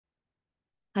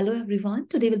Hello everyone.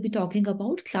 Today we'll be talking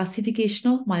about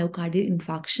classification of myocardial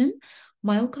infarction.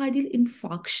 Myocardial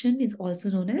infarction is also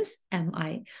known as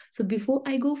MI. So before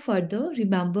I go further,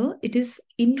 remember it is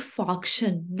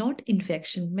infarction, not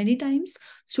infection. Many times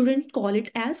students call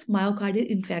it as myocardial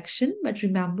infection, but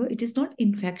remember it is not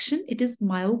infection, it is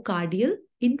myocardial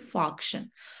infarction.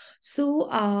 So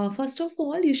first of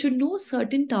all, you should know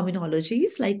certain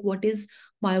terminologies like what is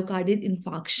myocardial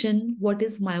infarction, what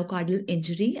is myocardial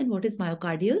injury, and what is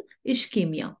myocardial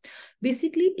ischemia.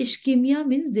 Basically, ischemia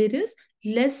means there is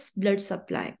less blood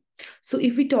supply. So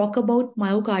if we talk about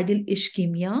myocardial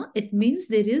ischemia, it means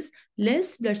there is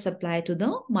less blood supply to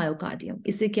the myocardium.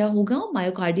 इससे क्या होगा?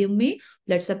 Myocardium में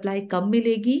blood supply कम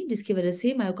मिलेगी, जिसकी वजह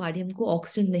से myocardium को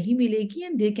oxygen नहीं मिलेगी,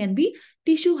 and there can be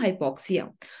tissue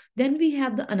hypoxia. Then we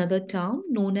have the another term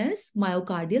known as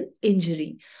myocardial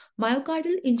injury.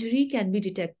 Myocardial injury can be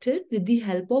detected with the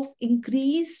help of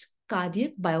increased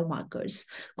cardiac biomarkers.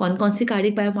 कौन-कौन से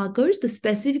cardiac biomarkers? The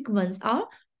specific ones are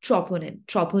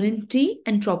troponin T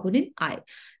and troponin I.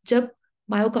 जब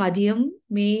myocardium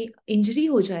में injury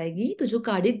हो जाएगी तो जो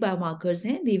cardiac biomarkers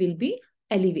हैं they will be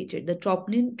elevated. The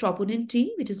troponin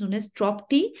T, which is known as trop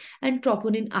T, and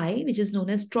troponin I, which is known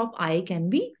as trop I, can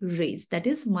be raised. That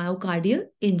is myocardial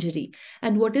injury.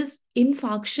 And what is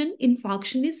infarction?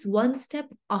 Infarction is one step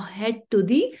ahead to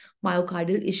the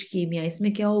myocardial ischemia.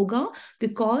 इसमें क्या होगा?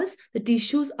 Because the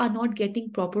tissues are not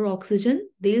getting proper oxygen,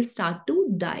 they'll start to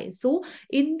die. So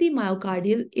in the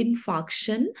myocardial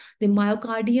infarction, the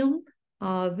myocardium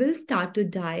will start to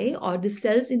die, or the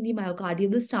cells in the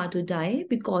myocardium will start to die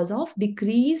because of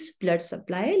decreased blood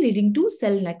supply, leading to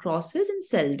cell necrosis and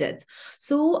cell death.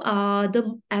 So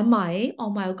the MI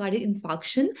or myocardial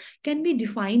infarction can be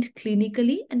defined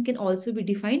clinically and can also be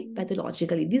defined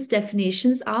pathologically. These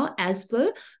definitions are as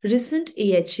per recent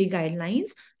AHA guidelines.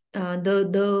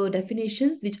 The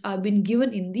definitions which have been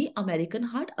given in the American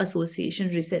Heart Association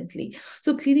recently.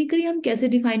 So clinically हम कैसे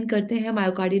define करते हैं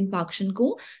myocardial infarction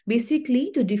को?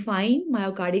 Basically, to define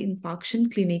myocardial infarction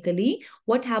clinically,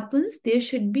 what happens? There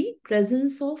should be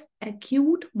presence of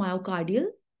acute myocardial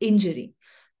injury.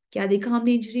 क्या देखा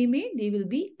हमने injury में? They will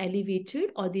be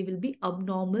elevated or they will be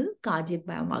abnormal cardiac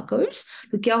biomarkers.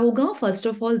 तो क्या होगा? First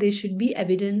of all, there should be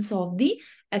evidence of the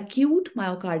acute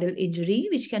myocardial injury,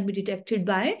 which can be detected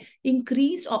by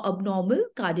increased or abnormal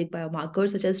cardiac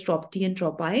biomarkers such as trop T and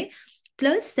trop I.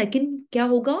 Plus, second, क्या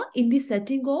होगा? In the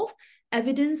setting of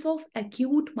evidence of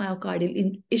acute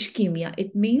myocardial ischemia,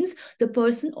 it means the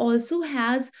person also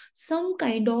has some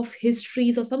kind of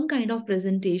histories or some kind of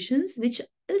presentations which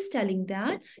is telling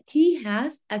that he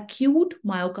has acute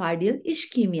myocardial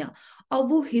ischemia. अब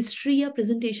वो history या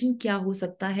presentation क्या हो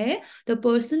सकता है? The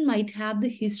person might have the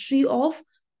history of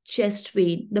chest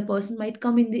pain. The person might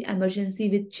come in the emergency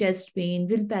with chest pain,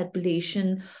 with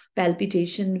palpitation,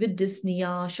 with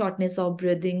dyspnea, shortness of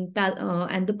breathing,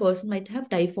 and the person might have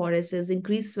diaphoresis,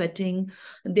 increased sweating.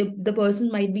 The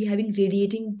person might be having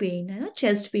radiating pain, है ना?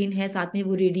 Chest pain है, साथ में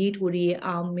वो radiate हो रही है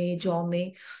arm में, jaw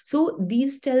में. So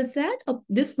these tells that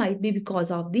this might be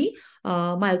because of the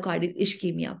myocardial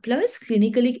ischemia. Plus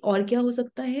clinically और क्या हो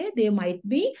सकता है? There might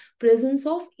be presence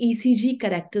of ECG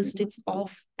characteristics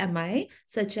of MI,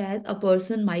 such as a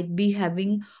person might be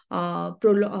having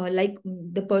like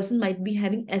the person might be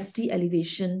having ST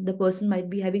elevation, the person might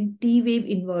be having T wave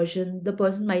inversion, the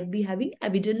person might be having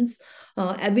evident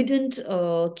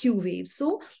Q wave.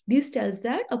 So this tells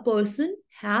that a person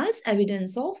has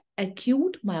evidence of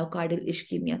acute myocardial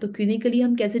ischemia. तो clinically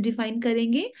हम कैसे define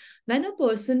करेंगे? When a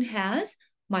person has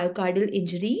myocardial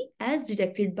injury as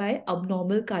detected by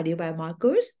abnormal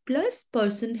cardiobiomarkers, plus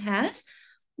person has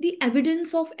the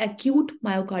evidence of acute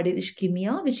myocardial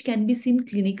ischemia, which can be seen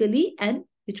clinically and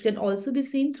which can also be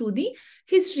seen through the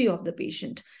history of the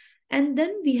patient. And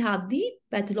then we have the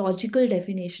pathological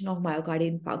definition of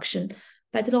myocardial infarction.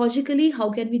 Pathologically, how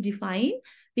can we define?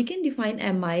 We can define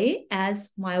MI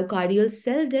as myocardial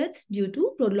cell death due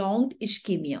to prolonged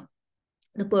ischemia.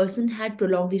 The person had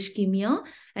prolonged ischemia,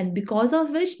 and because of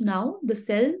which now the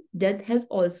cell death has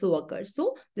also occurred.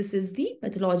 So this is the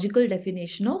pathological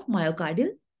definition of myocardial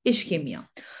ischemia.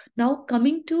 Now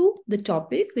coming to the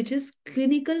topic, which is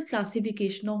clinical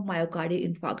classification of myocardial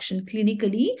infarction.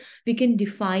 Clinically, we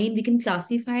can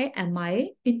classify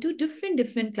MI into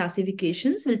different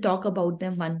classifications. We'll talk about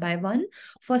them one by one.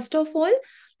 First of all,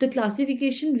 the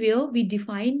classification where we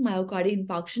define myocardial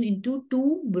infarction into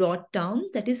two broad terms,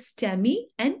 that is STEMI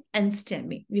and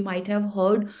NSTEMI. We might have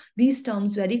heard these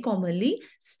terms very commonly.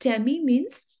 STEMI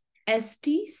means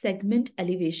ST segment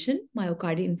elevation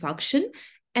myocardial infarction,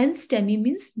 and STEMI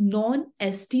means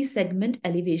non-ST segment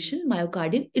elevation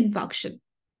myocardial infarction.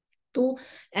 So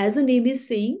as the name is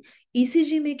saying,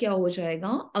 ECG में क्या हो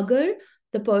जाएगा, अगर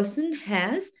the person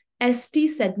has ST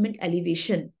segment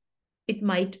elevation, it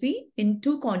might be in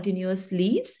two continuous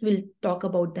leads. We'll talk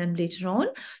about them later on.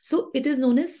 So it is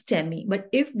known as STEMI. But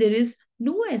if there is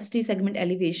no ST segment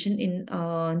elevation in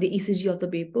the ECG of the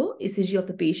paper, ECG of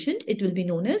the patient, it will be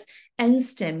known as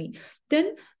NSTEMI.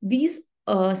 Then these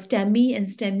STEMI and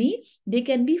STEMI, they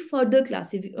can be further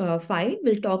classified.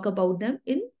 We'll talk about them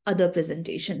in other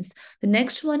presentations. The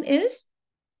next one is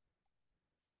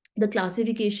the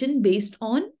classification based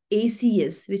on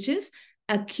ACS, which is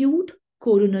acute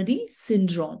coronary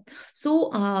syndrome. So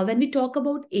when we talk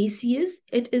about ACS,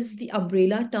 it is the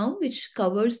umbrella term which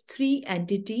covers three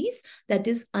entities, that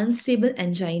is unstable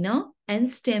angina,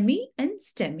 NSTEMI, and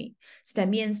STEMI.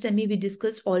 STEMI and STEMI we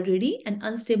discussed already, and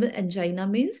unstable angina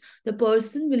means the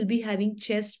person will be having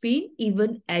chest pain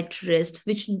even at rest,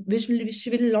 which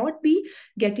will not be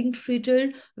getting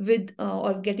treated with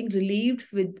or getting relieved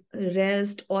with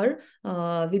rest or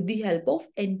with the help of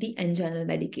anti-anginal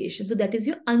medication. So that is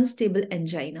your unstable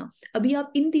angina. अभी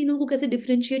आप इन तीनों को कैसे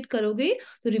differentiate करोगे?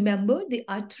 So remember, there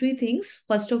are three things.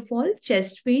 First of all,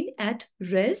 chest pain at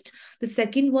rest. The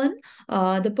second one,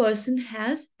 the person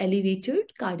has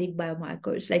elevated cardiac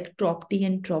biomarkers like TROP-T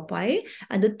and TROP-I.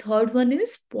 And the third one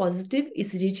is positive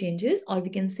ECG changes, or we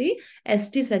can say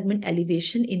ST segment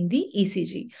elevation in the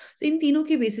ECG. So इन तीनों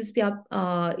के basis पे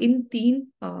आप इन तीन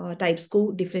types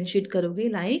को differentiate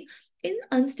करोगे. Like in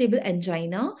unstable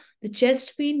angina, the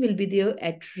chest pain will be there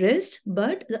at rest,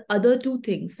 but the other two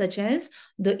things such as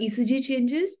the ECG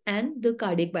changes and the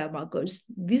cardiac biomarkers,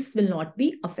 this will not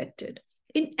be affected.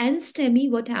 In NSTEMI,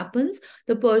 what happens?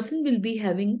 The person will be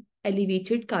having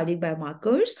elevated cardiac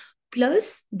biomarkers,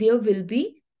 plus there will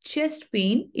be chest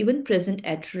pain even present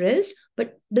at rest,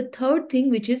 but the third thing,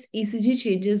 which is ECG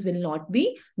changes, will not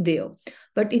be there.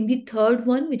 But in the third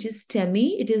one, which is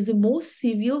STEMI, it is the most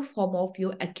severe form of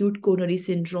your acute coronary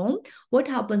syndrome. What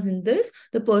happens in this?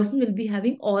 The person will be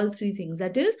having all three things.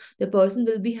 That is, the person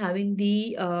will be having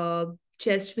the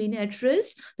chest pain at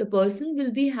rest, the person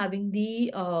will be having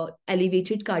the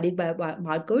elevated cardiac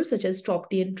biomarkers such as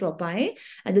TROP-T and TROP-I,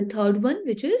 and the third one,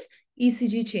 which is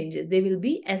ECG changes. There will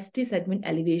be ST segment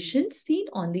elevation seen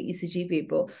on the ECG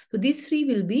paper. So these three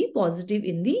will be positive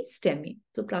in the STEMI.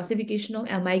 So classification of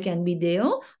MI can be there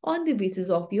on the basis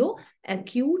of your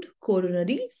acute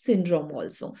coronary syndrome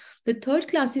also. The third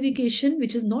classification,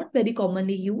 which is not very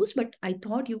commonly used, but I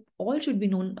thought you all should be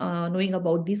knowing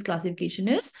about this classification,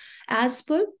 is as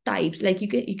per types. Like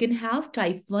you can have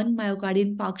type 1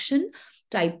 myocardial infarction,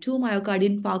 type 2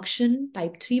 myocardial infarction,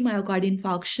 type 3 myocardial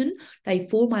infarction, type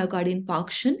 4 myocardial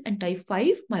infarction, and type 5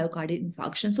 myocardial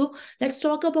infarction. So let's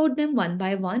talk about them one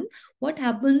by one. What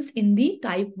happens in the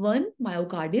type 1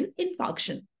 myocardial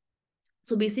infarction?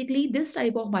 So basically, this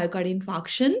type of myocardial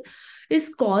infarction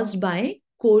is caused by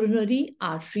coronary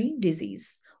artery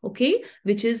disease, okay,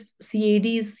 which is CAD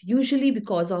is usually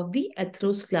because of the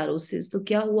atherosclerosis. So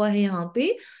क्या हुआ है यहाँ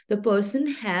पे? The person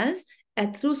has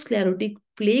atherosclerotic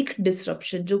plaque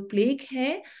disruption. जो plaque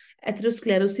है,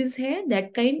 atherosclerosis है,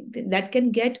 that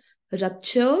can get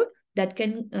ruptured, that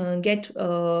can get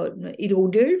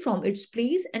eroded from its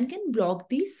place and can block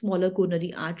the smaller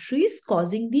coronary arteries,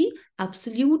 causing the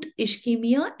absolute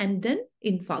ischemia and then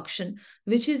infarction,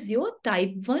 which is your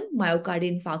type 1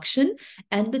 myocardial infarction.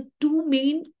 And the two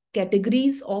main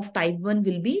categories of type 1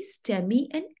 will be STEMI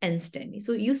and NSTEMI.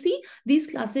 So you see, these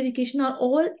classifications are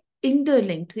all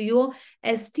interlinked to your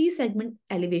ST segment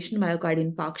elevation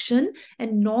myocardial infarction,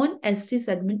 and non-ST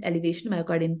segment elevation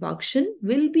myocardial infarction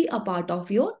will be a part of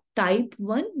your type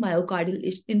 1 myocardial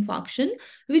infarction,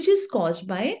 which is caused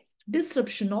by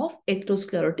disruption of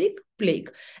atherosclerotic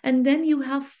plaque. And then you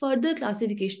have further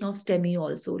classification of STEMI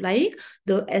also, like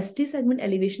the ST segment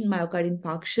elevation myocardial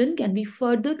infarction can be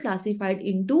further classified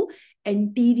into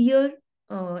anterior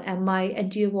MI,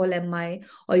 anterior wall MI,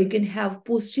 or you can have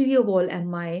posterior wall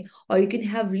MI, or you can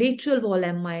have lateral wall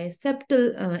MI,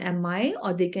 septal MI,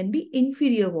 or they can be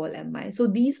inferior wall MI. So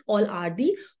these all are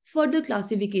the further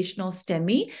classification of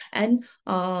STEMI, and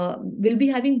we'll be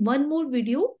having one more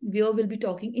video where we'll be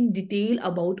talking in detail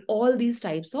about all these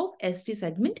types of ST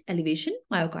segment elevation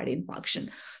myocardial infarction.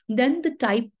 Then the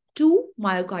type 2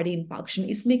 myocardial infarction.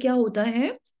 इसमें क्या होता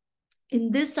है?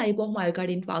 In this type of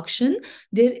myocardial infarction,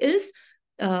 there is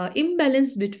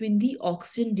imbalance between the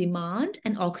oxygen demand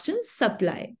and oxygen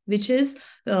supply, which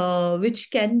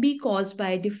can be caused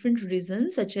by different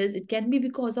reasons, such as it can be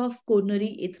because of coronary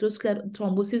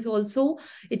atherosclerosis also,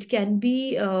 it can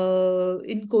be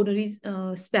in coronary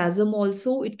spasm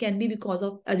also, it can be because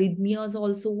of arrhythmias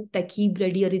also,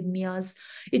 tachybrady arrhythmias,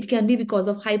 it can be because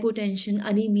of hypotension,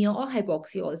 anemia or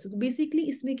hypoxia also. So basically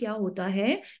इसमें क्या होता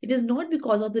है, it is not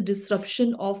because of the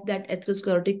disruption of that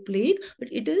atherosclerotic plaque, but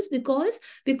it is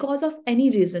because of any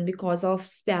reason, because of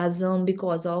spasm,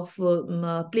 because of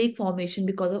plaque formation,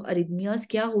 because of arrhythmias,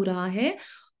 क्या हो रहा है,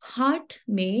 heart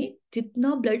में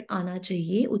जितना ब्लड आना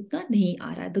चाहिए उतना नहीं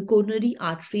आ रहा है. The coronary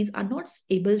arteries are not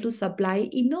able to supply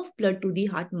enough blood to the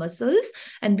heart muscles,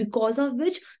 and because of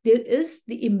which there is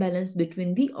the imbalance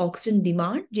between the oxygen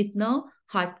demand, जितना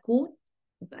हार्ट को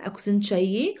ऑक्सीजन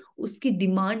चाहिए उसकी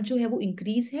डिमांड जो है वो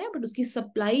इंक्रीज है, बट उसकी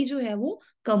supply जो है वो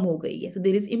कम हो गई है. So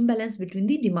there is imbalance between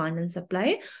the demand and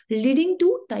supply, leading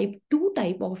to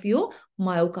type of your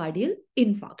myocardial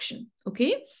infarction.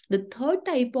 Okay, the third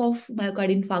type of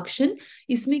myocardial infarction,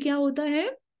 इसमें क्या होता है,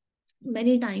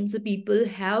 many times the people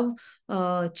have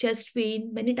chest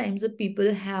pain, many times the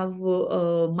people have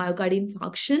myocardial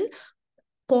infarction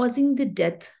causing the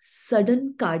death,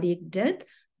 sudden cardiac death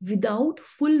without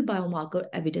full biomarker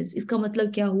evidence. इसका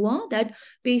मतलब क्या हुआ, that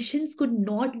patients could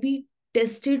not be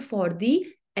tested for the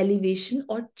elevation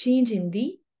or change in the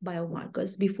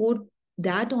biomarkers. Before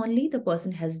that only the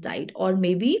person has died, or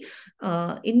maybe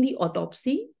in the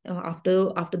autopsy,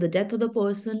 after the death of the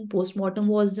person, post-mortem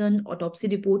was done, autopsy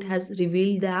report has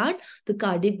revealed that the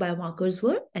cardiac biomarkers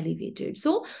were elevated.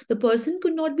 So the person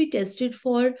could not be tested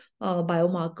for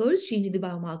biomarkers, change in the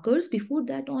biomarkers. Before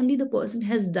that only the person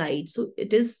has died. So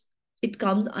it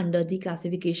comes under the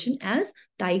classification as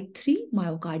type 3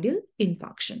 myocardial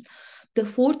infarction. The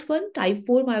fourth one, type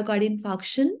 4 myocardial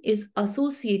infarction, is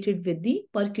associated with the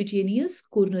percutaneous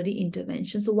coronary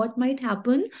intervention. So what might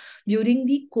happen during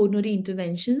the coronary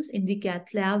interventions in the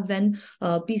cath lab when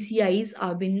PCIs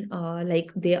are been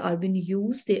they are been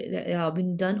used, they are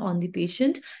been done on the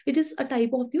patient. It is a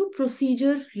type of your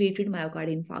procedure related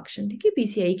myocardial infarction. ठीक है,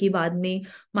 PCI के बाद में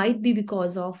might be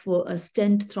because of a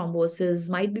stent thrombosis,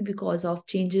 might be because of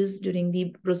changes during the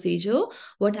procedure.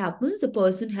 What happens, the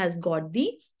person has got the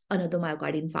another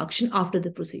myocardial infarction after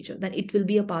the procedure, then it will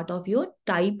be a part of your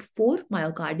type 4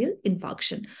 myocardial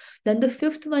infarction. Then the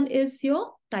fifth one is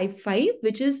your type 5,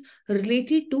 which is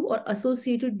related to or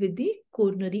associated with the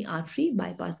coronary artery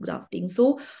bypass grafting.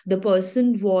 So the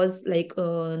person was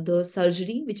the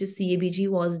surgery, which is CABG,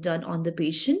 was done on the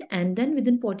patient, and then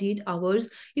within 48 hours,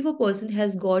 if a person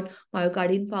has got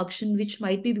myocardial infarction, which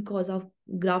might be because of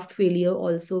graft failure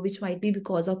also, which might be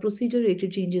because of procedure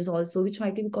related changes also, which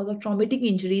might be because of traumatic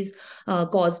injuries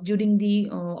caused during the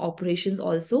operations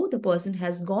also, the person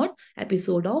has got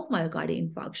episode of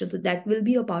myocardial infarction. So that will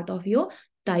be a part of your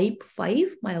type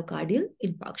 5 myocardial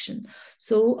infarction.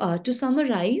 So to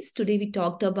summarize, today we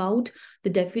talked about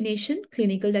the definition,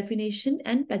 clinical definition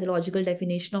and pathological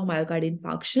definition of myocardial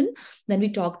infarction. Then we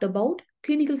talked about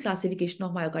clinical classification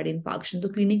of myocardial infarction. So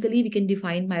clinically, we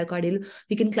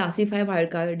can classify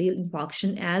myocardial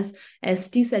infarction as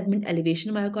ST segment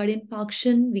elevation myocardial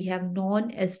infarction. We have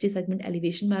non-ST segment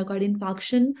elevation myocardial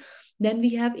infarction. Then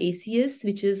we have ACS,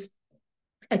 which is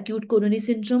acute coronary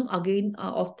syndrome, again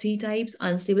of 3 types: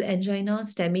 unstable angina,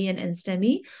 STEMI and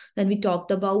NSTEMI. Then we talked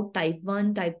about type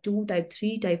 1, type 2, type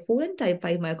 3, type 4 and type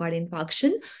 5 myocardial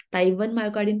infarction. Type 1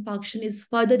 myocardial infarction is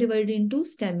further divided into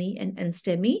STEMI and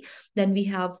NSTEMI. Then we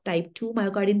have type 2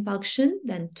 myocardial infarction,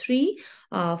 then 3,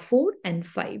 4 and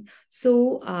 5.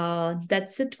 So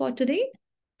that's it for today.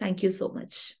 Thank you so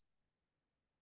much.